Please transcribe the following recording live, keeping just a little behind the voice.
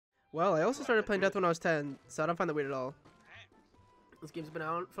Well, I also started playing Death when I was 10, so I don't find that weird at all. This game's been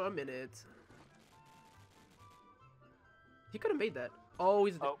out for a minute. He could have made that. Oh,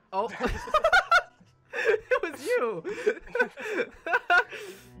 he's... Oh. It was you!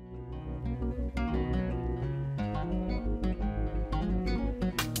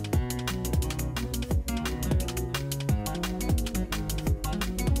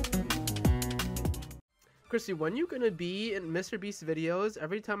 Chrissy, when you gonna be in Mr. Beast's videos?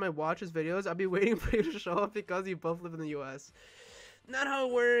 Every time I watch his videos, I'll be waiting for you to show up because you both live in the US. Not how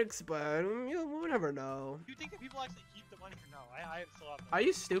it works, but we'll never know. Do you think that people actually keep the money or no? I still have Are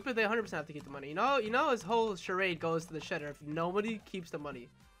you stupid? They 100% have to keep the money. You know his whole charade goes to the shitter if nobody keeps the money.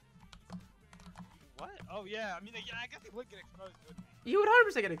 What? Oh yeah, I mean, yeah, I guess he would get exposed, wouldn't he? He would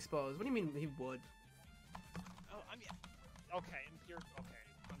 100% get exposed. What do you mean he would? Oh, I mean, okay, and you're okay.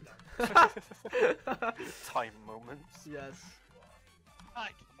 I'm done. Time moments. Yes. I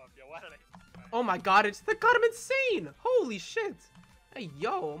give up, yo. Why did I? Oh my god, I'm insane! Holy shit! Hey,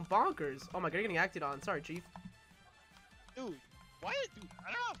 yo, I'm bonkers. Oh my god, you're getting acted on. Sorry, Chief. Dude, why did Duke?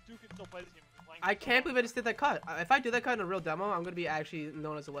 I don't know if Duke can still play this game. I can't believe I just did that cut. If I do that cut in a real demo, I'm gonna be actually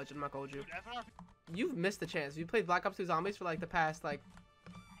known as a legend. I'm not gonna hold you. Dude, FNRP... You've missed the chance. You played Black Ops 2 Zombies for like the past like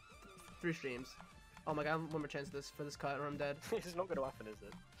 3 streams. Oh my god, one more chance for this cut or I'm dead. This is not gonna happen, is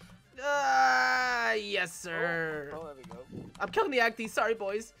it? Yes, sir. Oh, there we go. I'm killing the acties. Sorry,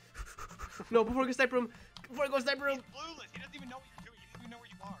 boys. No, before I go sniper room. Before I go sniper room. He's clueless. He doesn't even know what you're doing. He doesn't even know where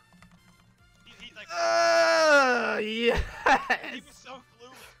you are. He's like... Yes. He was so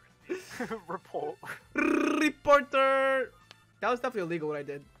clueless. Report. Reporter. That was definitely illegal what I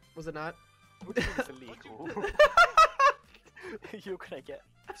did. Was it not? It's illegal. You're gonna get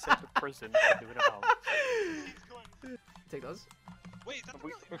sent to prison for doing a house. He's going... Take those. Wait, is that the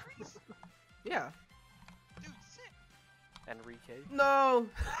real English? Yeah. Dude, sick. Enrique. No.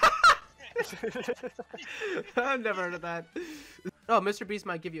 I've never heard of that. Oh, Mr. Beast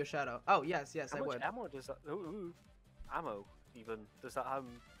might give you a shout out. Oh, yes, How I much would. ammo does that? Ooh, ammo even does that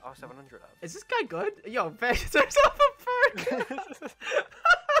R700 have? Is this guy good? Yo, fix yourself a perk.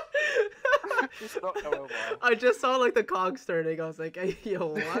 It's not going well. I just saw like the cogs turning. I was like, hey, yo,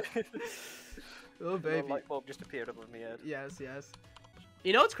 what? Oh, baby. The light bulb just appeared above my head. Yes, yes.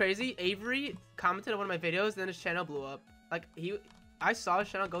 You know what's crazy? Avery commented on one of my videos, and then his channel blew up. Like I saw his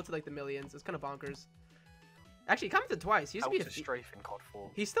channel go to like the millions. It's kind of bonkers. Actually, he commented twice. He used to be a strafe in COD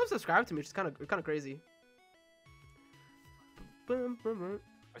 4. He's still subscribed to me, which is kind of crazy.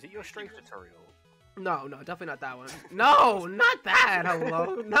 Was it your strafe tutorial? No, definitely not that one. No, not that.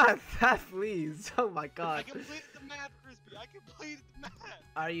 Hello, not that, please. Oh my I god. completed the map, Krispy. I completed the map.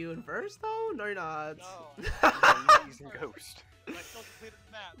 Are you in first though? No, you're not. No. You're using Ghost. I still completed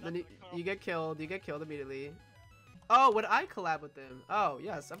the map. Then you get killed. You get killed immediately. Oh, would I collab with him? Oh,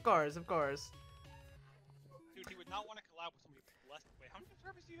 yes, of course, of course. Dude, he would not want to collab with somebody less. Wait, how many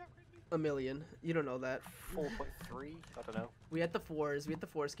subscribers do you have, Krispy? 1 million. You don't know that. 4.3? I don't know. We had the 4s. We had the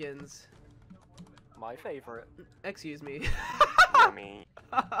 4 skins. My favorite. Excuse me. Yummy.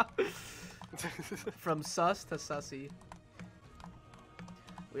 From sus to sussy.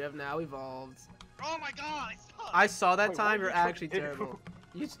 We have now evolved. Oh my god, I suck! I saw that Wait, time. what You're did you actually do? terrible.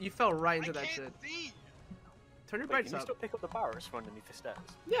 You fell right into that I shit. can't see! Turn your Wait, brights can you up. still pick up the barrels from underneath the stairs?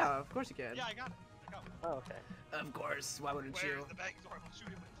 Yeah, of course you can. Yeah, I got it. I got it. Oh, okay. Of course. Why wouldn't Where's you? the bag? Or I'll shoot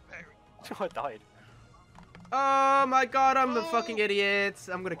him with his bag. I died. Oh my god, I'm a fucking idiot.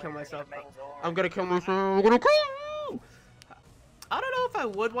 I'm gonna kill myself. I'm gonna kill myself. I'm gonna kill. I don't know if I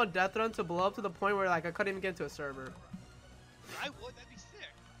would want Deathrun to blow up to the point where like I couldn't even get into a server. I would, that'd be sick.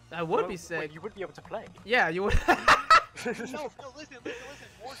 That would Well, be sick. Wait, you wouldn't be able to play. Yeah, you would. No, listen.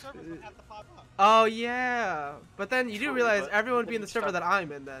 More servers would have to pop up. Oh yeah, but then you do True, realize but everyone would be then in the you server start- that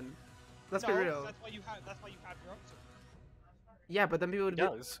I'm in. Then let's be No, real. That's why you have your own server. Yeah, but then people would It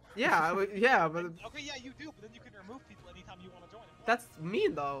be. does. Yeah, yeah, but Okay, yeah, you do, but then you can remove people anytime you want to join. that's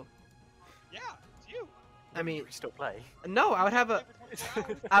mean though. Yeah, it's you. I mean, You can still play. no, I would have a. Play for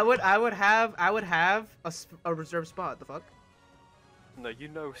 24 hours. I would have a reserved spot. The fuck? No, you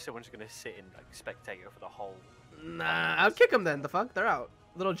know someone's gonna sit in like spectator for the whole. Nah, I'll kick them then. The fuck? They're out.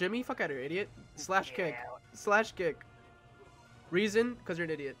 Little Jimmy, fuck out of here, idiot. Slash kick. Slash kick. Reason? Because you're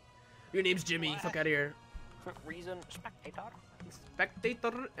an idiot. Your name's Jimmy. Fuck out of here. Reason spectator.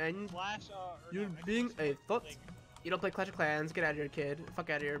 Spectator and Slash, you're being a thought. You don't play Clash of Clans. Get out of here, kid.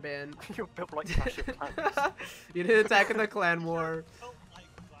 Fuck out of here, man. You're built like Clash of Clans. You didn't attack in the clan war. Don't like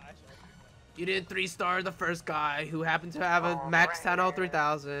Slash. You didn't 3-star the first guy who happened to have a max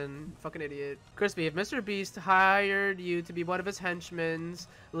 10-3000. Fucking idiot. Crispy, if Mr. Beast hired you to be one of his henchmen,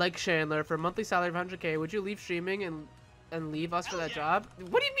 like Chandler, for a monthly salary of 100k, would you leave streaming and and leave us for Hell that yeah. job?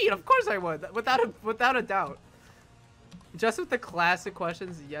 What do you mean? Of course I would, without a doubt. Just with the classic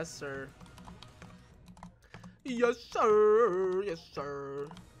questions, yes sir. Yes sir. Yes sir.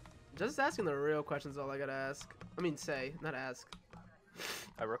 Just asking the real questions, all I gotta ask. I mean, say, not ask.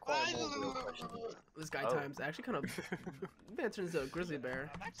 I require more real questions. This guy Oh. times actually kind of man turns into a grizzly bear.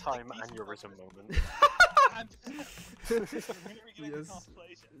 I'm actually, Time like, aneurysm moment. I'm when are we getting Yes.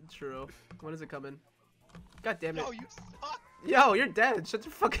 constellation? True. When is it coming? God damn it. Yo, you suck. Yo, you're dead. Shut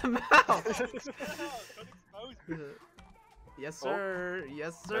your fucking mouth. Don't expose me. Yes sir.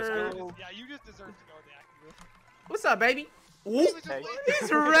 Yes Let's sir. go. Yeah, you just deserve to go in the acting room. What's up, baby? Ooh. He was just Hey. waiting.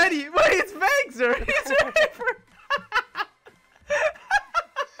 He's ready. Wait, it's Vangzer. He's ready for.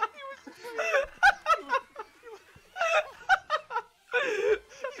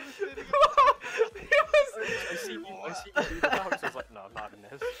 I see you do the house. I was like, no, I'm not in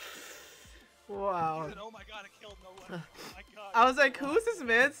this. Wow. He said, oh my god, I killed no one. Oh my god. I was like, who's this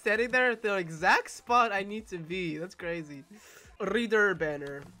man standing there at the exact spot I need to be? That's crazy. Reader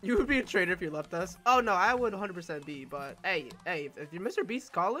banner. You would be a traitor if you left us. Oh no, I would 100% be. But hey, if you're Mr.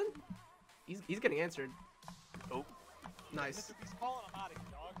 Beast calling, he's getting answered. Oh, Nice. Mr. Beast calling, I'm out of here,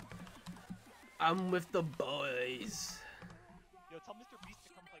 dog. I'm with the boys. Yo, tell Mr. Beast to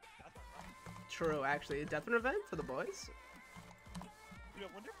come play Deathrun, bro. True, actually, a Deathrun event for the boys. Dude, I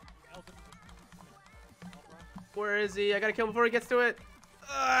wonder if Elvin was Where is he? I gotta kill him before he gets to it.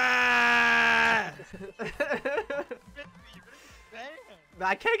 Ah! Damn.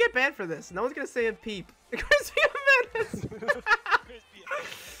 I can't get banned for this. No one's gonna say a peep. Crispy Menace.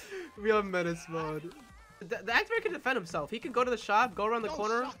 We are menace mode. The activator can defend himself. He can go to the shop, go around the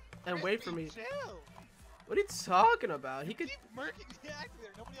corner, and wait for me. Chill. What are you talking about? He could. Keep murking the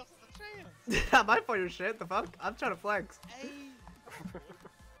activator. Nobody else has a chance. Not my fault, your shit. The fuck? I'm trying to flex. Hey.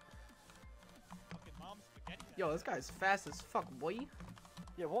 Fucking mom spaghetti. Yo, this guy's fast as fuck, boy.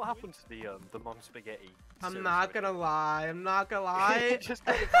 yeah. What happened to the mom spaghetti? I'm not gonna lie. I'm not gonna lie. Just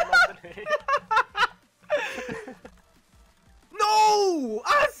got it from underneath. No!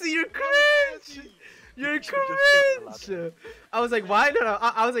 I see your cringe. You're You should've just killed the cringe. I was like, why? No.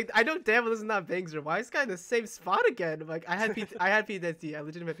 I was like, I know damn well this is not Bangzer. Why is this guy in the same spot again? Like, I had PTSD. I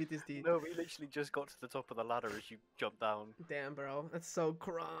legitimately had PTSD. No, we literally just got to the top of the ladder as you jumped down. Damn, bro, that's so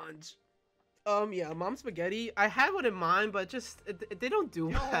cringe. Yeah, mom spaghetti. I had one in mind, but just they don't do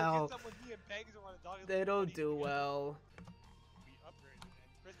Yo, well. get someone me and Bangs are on a dog. They don't do well. We upgraded,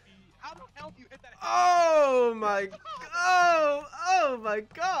 man. Crispy, how the hell do you hit that? Oh my! Oh my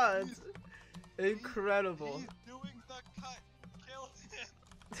God! Incredible. He's doing the cut. Kill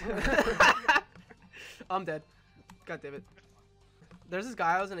him. I'm dead. God damn it. There's this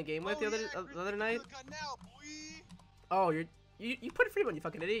guy I was in a game with the other night. Cut now, boy. Oh, you put it free one, you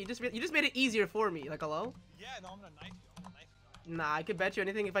fucking idiot. You just made it easier for me. Like, hello? Yeah, no, I'm gonna knife you. I'm gonna knife you. Nah, I could bet you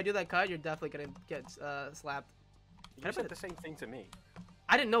anything. If I do that cut, you're definitely gonna get slapped. You said the same thing to me.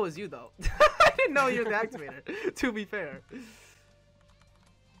 I didn't know it was you though. I didn't know you were the activator. To be fair.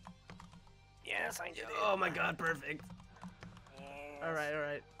 Yes, I did it. Oh my God, perfect. All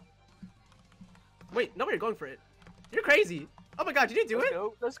right. Wait, no, you're going for it. You're crazy. Oh my God, did you do it?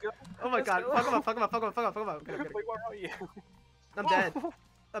 Let's go. Oh my Let's God, go. fuck him up. Okay. Wait, where are you? I'm dead.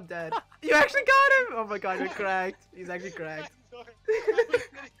 I'm dead. You actually got him! Oh my God, you're cracked. He's actually cracked.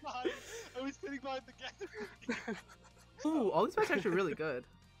 I was sitting behind the gas. Ooh, all these maps are actually really good.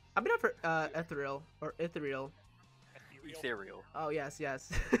 I've been up for ethereal or ethereal. Ethereal. Oh yes. Yeah,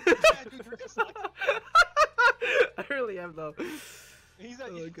 dude, you're just like, I really am though. he's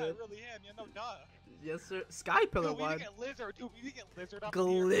like, Oh, I good. really am. You know, duh. Yes sir. Sky Pillar Dude, we need one. to get lizard. Dude, we need to get lizard up in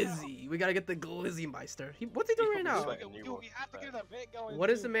here now. Glizzy. We gotta get the Glizzy Meister. What's he doing right now? Like a Dude, new one. we have to get an event going. What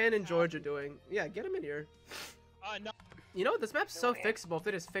is too. the man in We have Georgia to. doing? Yeah, get him in here. No. You know, this map's so fixable if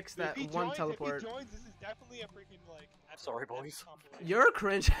they just fix that If he one joins, teleport. If he joins, this is definitely a freaking like. Sorry, boys. You're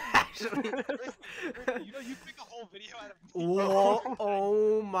cringe, actually. You know, you pick a whole video out of. Whoa,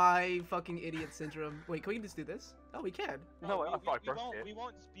 oh my fucking idiot syndrome. Wait, can we just do this? Oh, we can. No, I thought I broke won't, it. we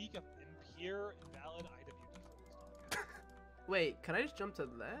won't speak of impure, invalid IWP. Wait, can I just jump to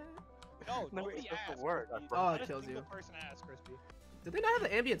that? No, No, nobody it's just the asked. word. Crispy. Oh, it Not a kills single you. person asked, Crispy. Did they not have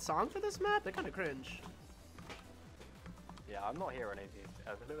the ambient song for this map? They're kind of cringe. Yeah, I'm not hearing anything.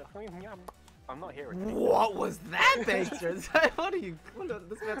 I'm not hearing anything. What was that, Bangster? What are you?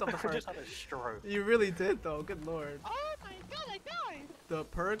 This man's off the I perk. just had a stroke. You really did, though. Good lord. Oh my god, I died! The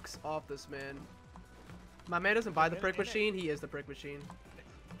perks off this man. My man doesn't buy the perk machine. He is the perk machine.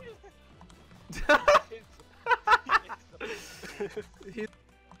 He-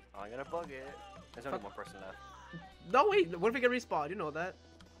 I'm gonna bug it. There's only one person left. No, wait. What if we get respawned? You know that.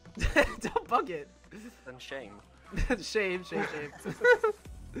 Don't bug it. Then shame. Shame, shame, shame.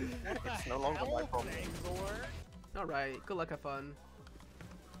 It's no longer my problem. Alright, good luck, have fun.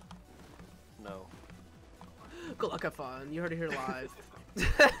 No. Good luck, have fun. You heard it here live.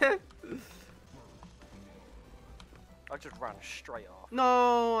 I just ran straight off.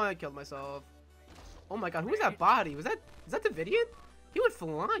 No, I killed myself. Oh my god, who was that body? Is that Davidian? He went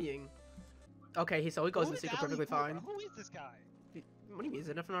flying. Okay, so he goes in the secret perfectly fine. Who is this guy? What do you mean? He's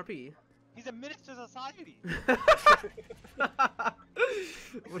an FNRP. He's a minister of society.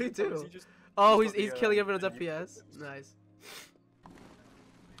 What do you do? Oh, he's killing everyone's FPS. Nice.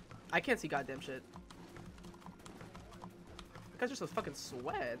 I can't see goddamn shit. You guys are so fucking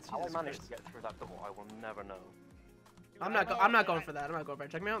sweats. How I managed to get through that door, I will never know. I'm not going for that. I'm not going for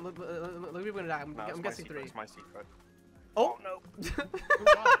it. Check me out. Look, we're gonna die. I'm guessing 3. It's my secret. Oh no! Who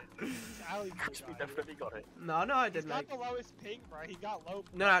got it? Krispy definitely got it. No, I He's didn't. got the lowest ping, bro. He got low.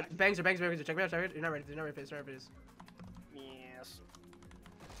 No, bangs. Check me out. Check me out. You're not ready. You're not ready for this. Yes.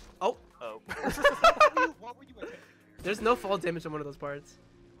 Oh. Oh. What were you attempting? There's no fall damage on one of those parts.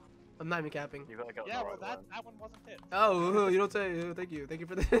 I'm not even capping. You gotta go Yeah, the well, right that one wasn't hit. Oh, you don't say. Thank you. Thank you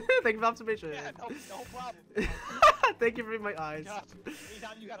for the thank you for the observation. Yeah, no problem. Thank you for my eyes. Got you.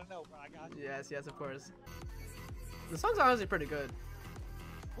 Anytime you gotta know, bro. I got you. Yes, of course. The song's honestly pretty good.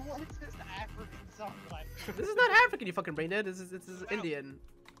 What is this African song like? This is not African, you fucking brain dead. This is Indian.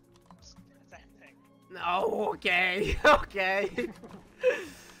 Same thing. No, okay, okay.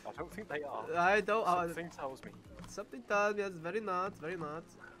 I don't think they are. I don't. Something tells me. Something tells me. Yes, very not.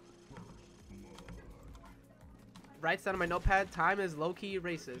 Writes down on my notepad. Time is low-key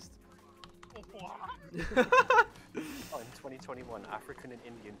racist. What? Oh, in 2021, African and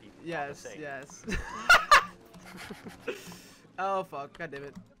Indian people. Yes, are the same. yes. Oh fuck! God damn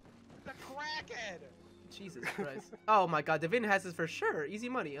it! The crackhead. Jesus Christ! Oh my God! Davidian has this for sure. Easy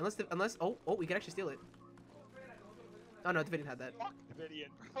money. Unless oh we can actually steal it. Oh no, Davidian had that. Fuck Davidian,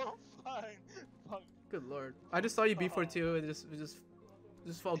 bro. Fine. Fuck. Good lord! I just saw you B42 and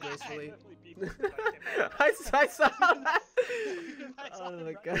just fall gracefully. I saw that. Oh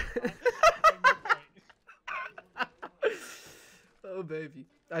my God. Oh baby!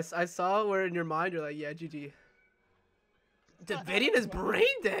 I saw where in your mind you're like, yeah, GG. Davidian is brain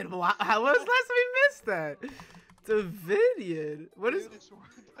dead. How was last time we missed that? Davidian. What is?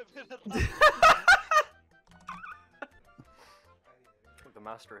 The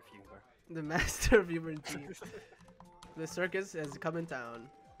master of humor. The master of humor indeed. The circus has come in town.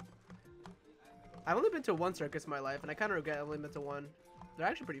 I've only been to one circus in my life, and I kind of regret I've only been to one. They're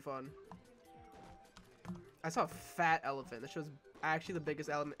actually pretty fun. I saw a fat elephant. That was actually the biggest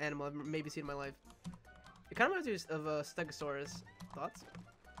animal I've maybe seen in my life. It kind of reminds me of a Stegosaurus. Thoughts?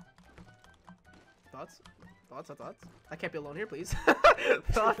 Thoughts? Thoughts? I can't be alone here, please.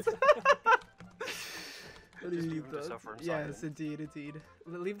 Thoughts? Yes, indeed.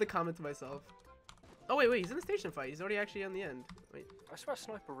 Leave the comment to myself. Oh wait, he's in the station fight. He's already actually on the end. Wait. I swear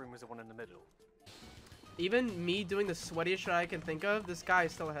sniper room was the one in the middle. Even me doing the sweatiest shot I can think of, this guy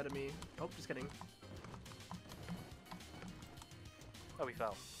is still ahead of me. Oh, just kidding. Oh, he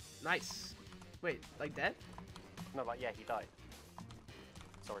fell. Nice. Wait, like dead? No, like, yeah, he died.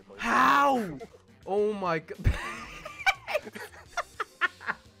 Sorry, boys. How? Oh my God.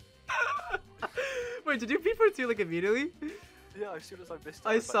 Wait, did you P42 like immediately? Yeah, as soon as I missed it,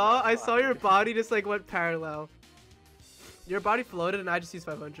 I saw your body just like went parallel. Your body floated and I just used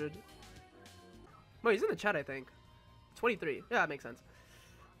 500. Wait, he's in the chat, I think. 23. Yeah, that makes sense.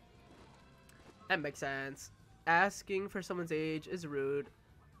 That makes sense. Asking for someone's age is rude.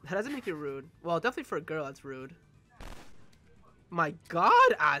 That doesn't make you rude. Well, definitely for a girl, that's rude. My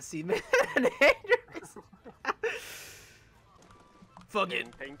God, Asi, man. Fuck it.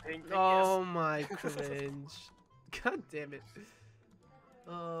 Ping, Oh my cringe. God damn it.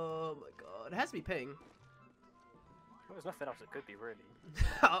 Oh my God. It has to be ping. Well, there's nothing else it could be, really.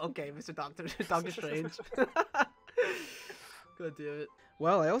 Okay, Mr. Doctor Strange. God damn it.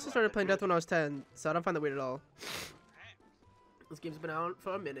 Well, I also started playing Death when I was 10, so I don't find that weird at all. This game's been out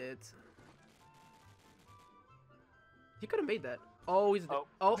for a minute. He could have made that. Oh, he's...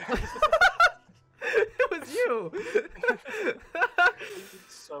 Oh. It was you!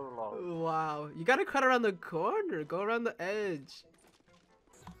 So long. Wow. You gotta cut around the corner. Go around the edge.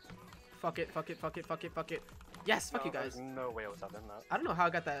 Fuck it. Yes, fuck you guys. There's no way I was having that. I don't know how I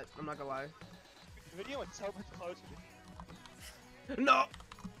got that. I'm not gonna lie. The video went so much closer. No!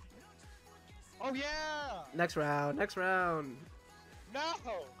 Oh yeah! Next round. No!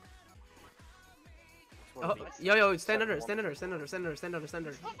 Oh, yo, stand under. No!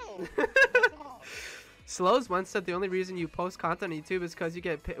 Slows once said the only reason you post content on YouTube is because you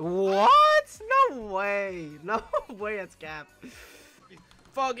get paid. What? way. No way that's cap.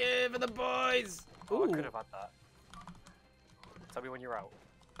 Fuck it for the boys. Oh, I Ooh. could have had that. Tell me when you're out.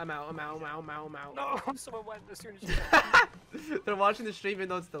 I'm out. No, someone went as soon as you went. They're watching the stream even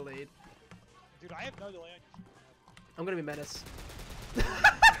though it's delayed. Dude, I have no delay on your stream. I'm gonna be menace.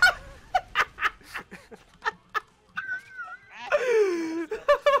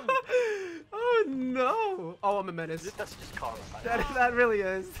 Oh no! Oh, I'm a menace. That's just karma. That really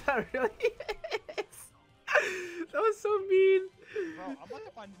is. That really is. That was so mean. Bro, I'm about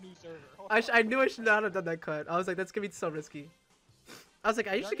to find a new server. I knew I should not have done that cut. I was like, that's gonna be so risky. I was like,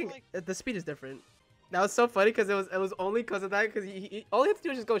 I usually Don't you can. The speed is different. That was so funny because it was only because of that. Because he all he had to do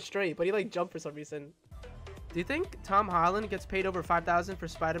was just go straight, but he like jumped for some reason. Do you think Tom Holland gets paid over $5,000 for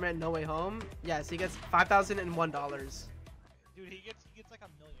Spider-Man No Way Home? Yes, he gets $5,001. Dude, he gets like $1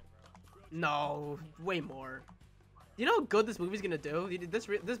 million, bro. No, way more. You know how good this movie's gonna do? This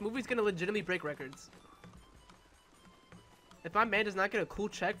movie's gonna legitimately break records. If my man does not get a cool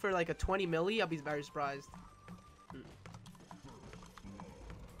check for like a 20 milli, I'll be very surprised. Who's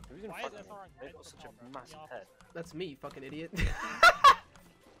in Why front is of me? SR on They've red got such football, a bro? massive The head. That's me, fucking idiot.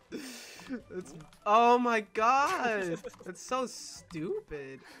 Oh my god! That's so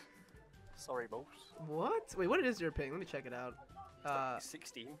stupid. Sorry, boss. What? Wait, what is your ping? Let me check it out.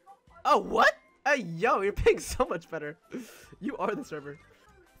 16. Oh, what? Hey, yo, your ping's so much better. You are the server.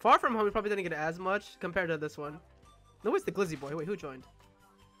 Far From Home, we probably didn't get as much compared to this one. No, it's the Glizzy boy. Wait, who joined?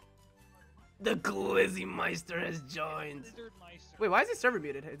 The Glizzy Meister has joined. Lizardmeister. Wait, why is his server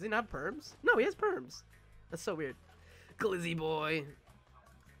muted? Does he not have perms? No, he has perms. That's so weird. Glizzy boy.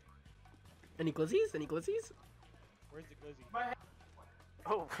 Any glizzies? Any glizzies? Where's the glizzy?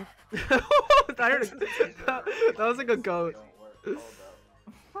 Oh. I heard that was like a goat.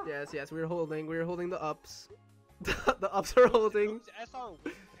 Yes, we were holding the ups. The ups are holding. Who's SR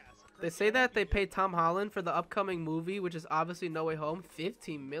Wingcast? They say that they paid Tom Holland for the upcoming movie, which is obviously No Way Home,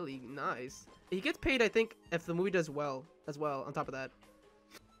 15 milli. Nice. He gets paid, I think, if the movie does well, as well, on top of that.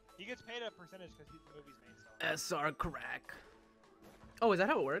 He gets paid a percentage because he's the movie's main star. SR crack. Oh, is that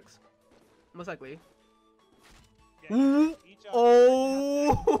how it works? Most likely. Yeah, Ooh. each, Oh!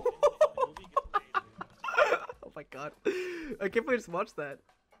 in the movie gets paid. Oh my god. I can't believe I just watched that.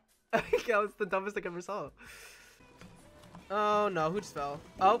 That was the dumbest thing I ever saw. Oh no, who just fell?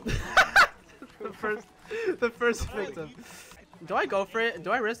 Oh. the first victim. Do I go for it?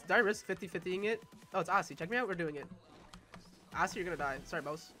 Do I risk 50-50ing it? Oh, it's Aussie. Check me out. We're doing it. Aussie, you're gonna die. Sorry,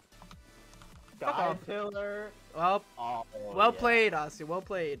 boss. Fuck Guy off. killer. Well, Oh, well yeah. played, Aussie. Well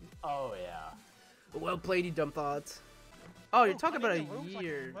played. Oh yeah. Well played, you dumb thoughts. Oh, you're Bro, talking about I'm a in the room so I can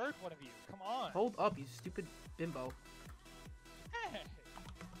year. murk one of you. Come on. Hold up, you stupid bimbo. Hey.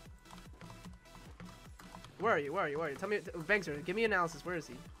 Where are you? Tell me, Bankster, give me analysis. Where is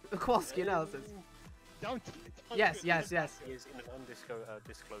he? Kowalski analysis. Don't Yes. He is in an undisclosed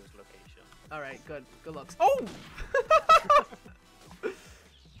location. All right, good looks. Oh!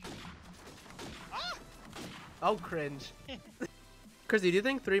 Oh, cringe. Chrissy, do you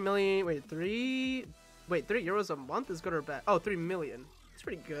think 3 million? Wait, 3 euros a month is good or bad? Oh, 3 million. It's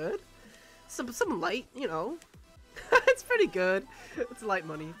pretty good. Some light, you know. It's pretty good. It's light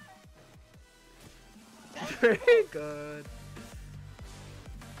money. Very good.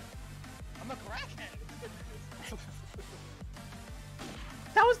 I'm a crackhead.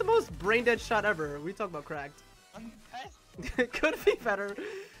 That was the most brain dead shot ever. We talk about cracked. I'm pissed. It could be better.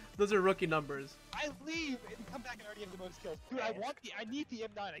 Those are rookie numbers. I leave and come back and already have the most kills. Dude, I need the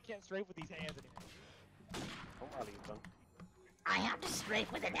M9. I can't strafe with these hands anymore. Oh, I'll leave them. I have to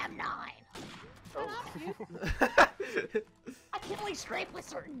strafe with an M9. Oh. I can only strafe with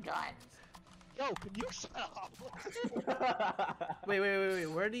certain guns. Yo, can you shut up? Wait.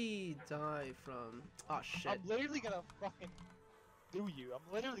 Where'd he die from? Oh shit. I'm literally gonna fucking do you.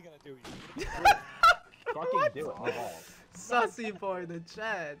 I'm literally gonna do you. Fucking do it. Oh. Sussy boy in the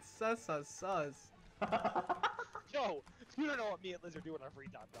chat. Sus. Yo, you don't know what me and Liz are doing in our free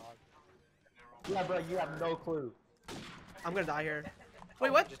time, dog. Yeah, bro, you have no clue. I'm gonna die here.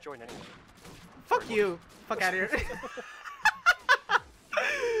 Wait, what? Just join anyway. Fuck you. Fuck out of here.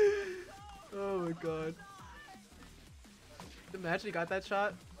 Oh my god. Imagine you got that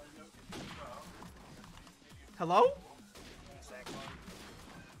shot. Hello?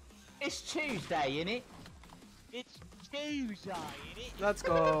 It's Tuesday, innit? It's Tuesday, innit? Let's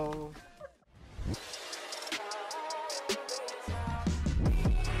go.